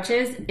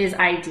approaches is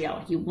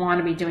ideal. You want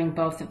to be doing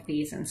both of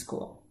these in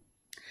school.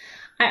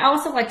 I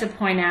also like to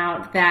point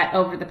out that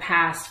over the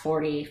past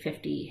 40,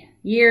 50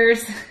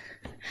 years,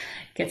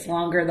 gets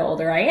longer the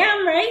older I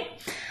am, right?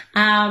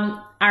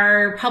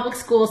 Our public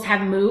schools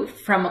have moved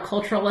from a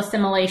cultural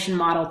assimilation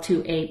model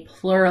to a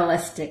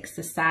pluralistic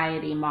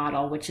society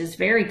model, which is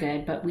very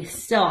good, but we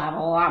still have a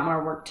lot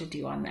more work to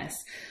do on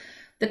this.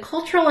 The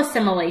cultural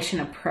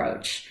assimilation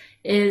approach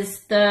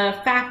is the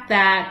fact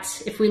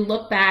that if we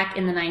look back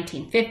in the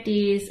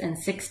 1950s and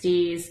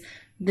 60s,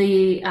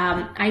 the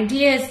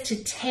idea is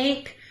to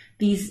take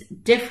these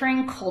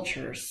differing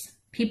cultures,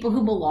 people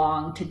who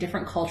belong to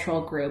different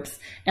cultural groups,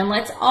 and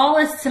let's all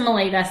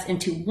assimilate us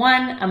into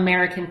one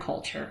American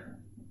culture.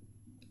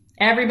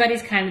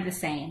 Everybody's kind of the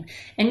same.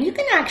 And you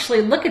can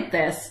actually look at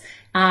this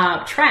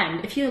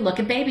trend if you look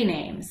at baby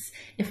names.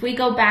 If we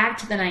go back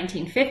to the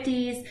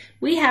 1950s,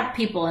 we have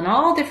people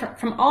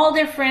from all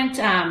different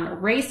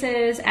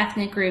races,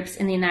 ethnic groups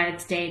in the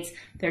United States.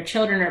 Their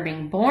children are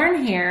being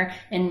born here,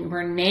 and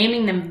we're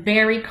naming them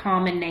very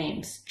common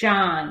names.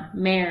 John,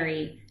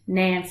 Mary,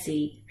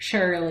 Nancy,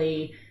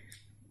 Shirley.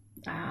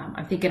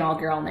 I'm thinking all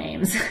girl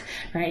names,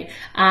 right?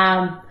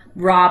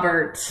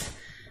 Robert,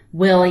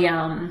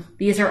 William.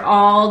 These are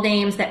all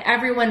names that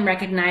everyone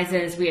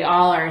recognizes. We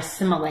all are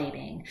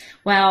assimilating.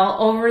 Well,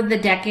 over the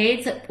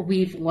decades,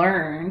 we've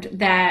learned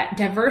that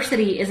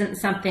diversity isn't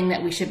something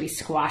that we should be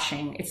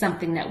squashing. It's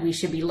something that we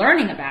should be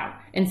learning about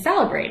and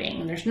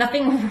celebrating. There's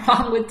nothing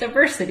wrong with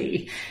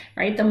diversity,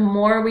 right? The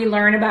more we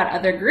learn about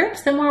other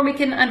groups, the more we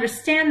can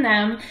understand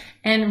them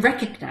and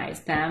recognize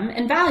them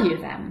and value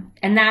them.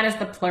 And that is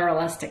the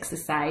pluralistic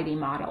society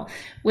model,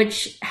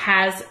 which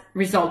has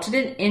resulted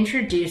in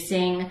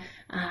introducing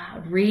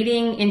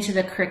reading into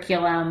the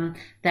curriculum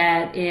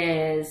that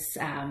is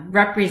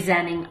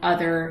representing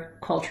other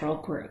cultural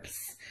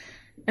groups.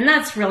 And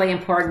that's really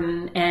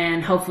important,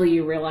 and hopefully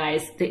you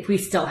realize that we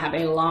still have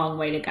a long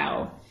way to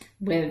go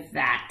with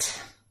that.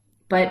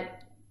 But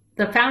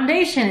the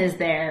foundation is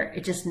there,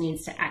 it just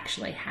needs to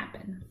actually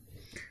happen.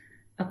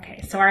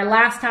 Okay, so our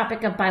last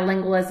topic of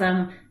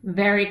bilingualism,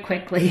 very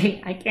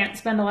quickly, I can't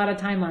spend a lot of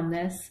time on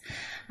this.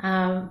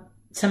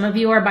 Some of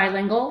you are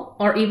bilingual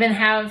or even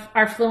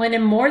are fluent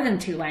in more than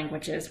 2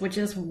 languages, which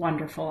is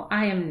wonderful.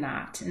 I am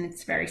not, and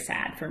it's very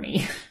sad for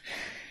me.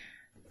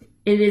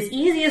 It is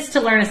easiest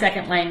to learn a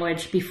second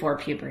language before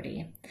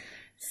puberty.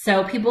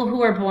 So people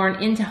who are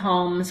born into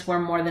homes where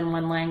more than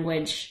 1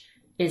 language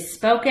is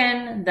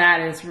spoken,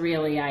 that is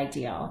really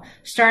ideal.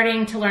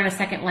 Starting to learn a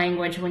second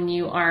language when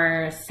you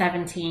are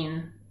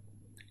 17,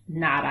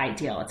 not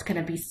ideal. It's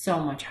going to be so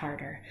much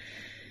harder.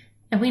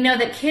 And we know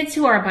that kids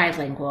who are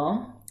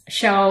bilingual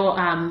show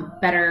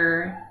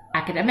better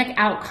academic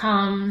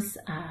outcomes,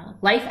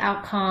 life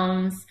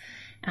outcomes,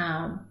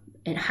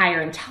 and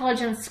higher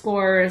intelligence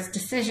scores,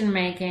 decision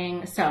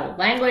making. So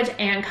language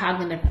and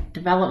cognitive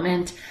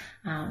development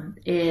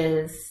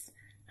is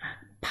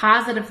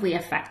positively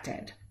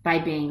affected by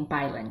being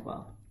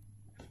bilingual.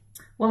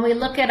 When we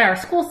look at our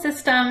school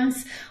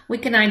systems, we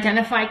can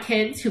identify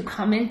kids who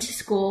come into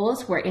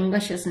schools where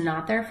English is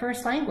not their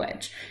first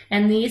language.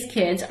 And these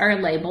kids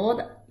are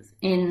labeled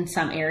in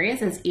some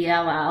areas as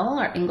ELL,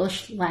 or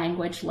English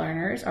language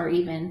learners, or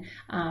even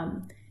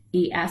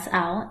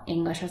ESL,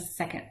 English as a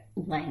second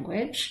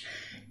language.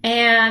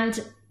 And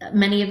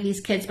many of these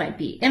kids might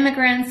be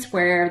immigrants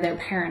where their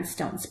parents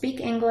don't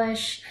speak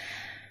English.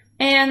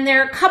 And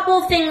there are a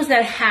couple things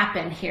that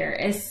happen here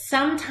is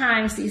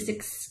sometimes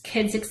these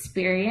kids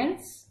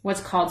experience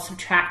what's called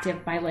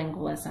subtractive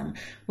bilingualism,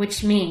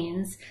 which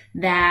means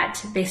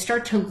that they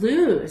start to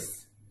lose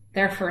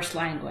their first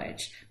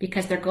language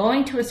because they're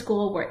going to a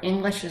school where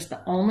English is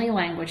the only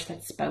language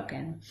that's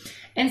spoken.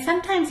 And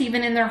sometimes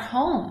even in their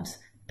homes,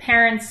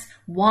 parents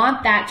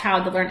want that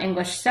child to learn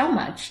English so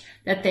much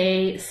that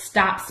they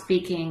stop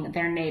speaking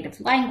their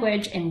native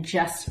language and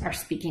just are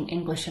speaking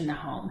English in the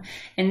home.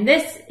 And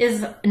this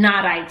is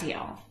not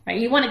ideal,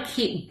 right? You want to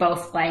keep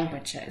both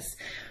languages.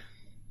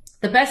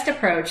 The best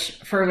approach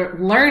for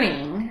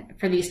learning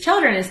for these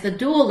children is the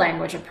dual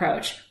language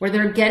approach, where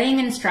they're getting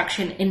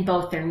instruction in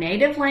both their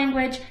native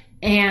language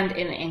and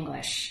in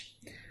English.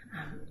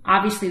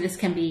 Obviously, this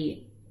can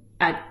be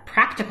a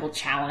practical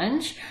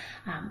challenge.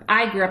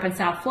 I grew up in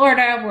South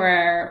Florida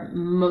where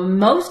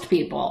most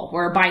people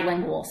were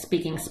bilingual,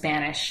 speaking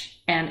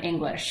Spanish and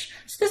English.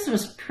 So this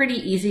was pretty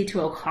easy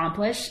to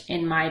accomplish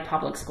in my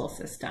public school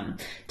system,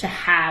 to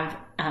have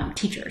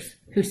teachers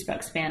who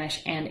spoke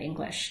Spanish and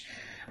English.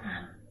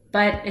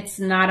 But it's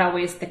not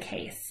always the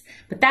case.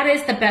 But that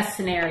is the best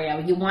scenario.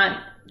 You want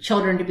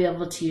children to be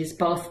able to use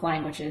both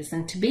languages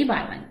and to be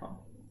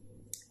bilingual.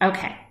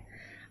 Okay,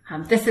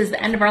 this is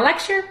the end of our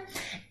lecture,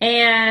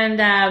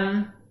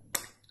 and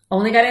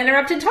only got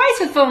interrupted twice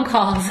with phone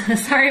calls.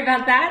 Sorry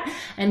about that,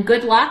 and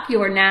good luck.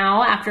 You are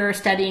now, after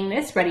studying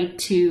this, ready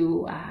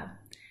to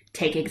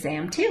take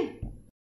exam 2.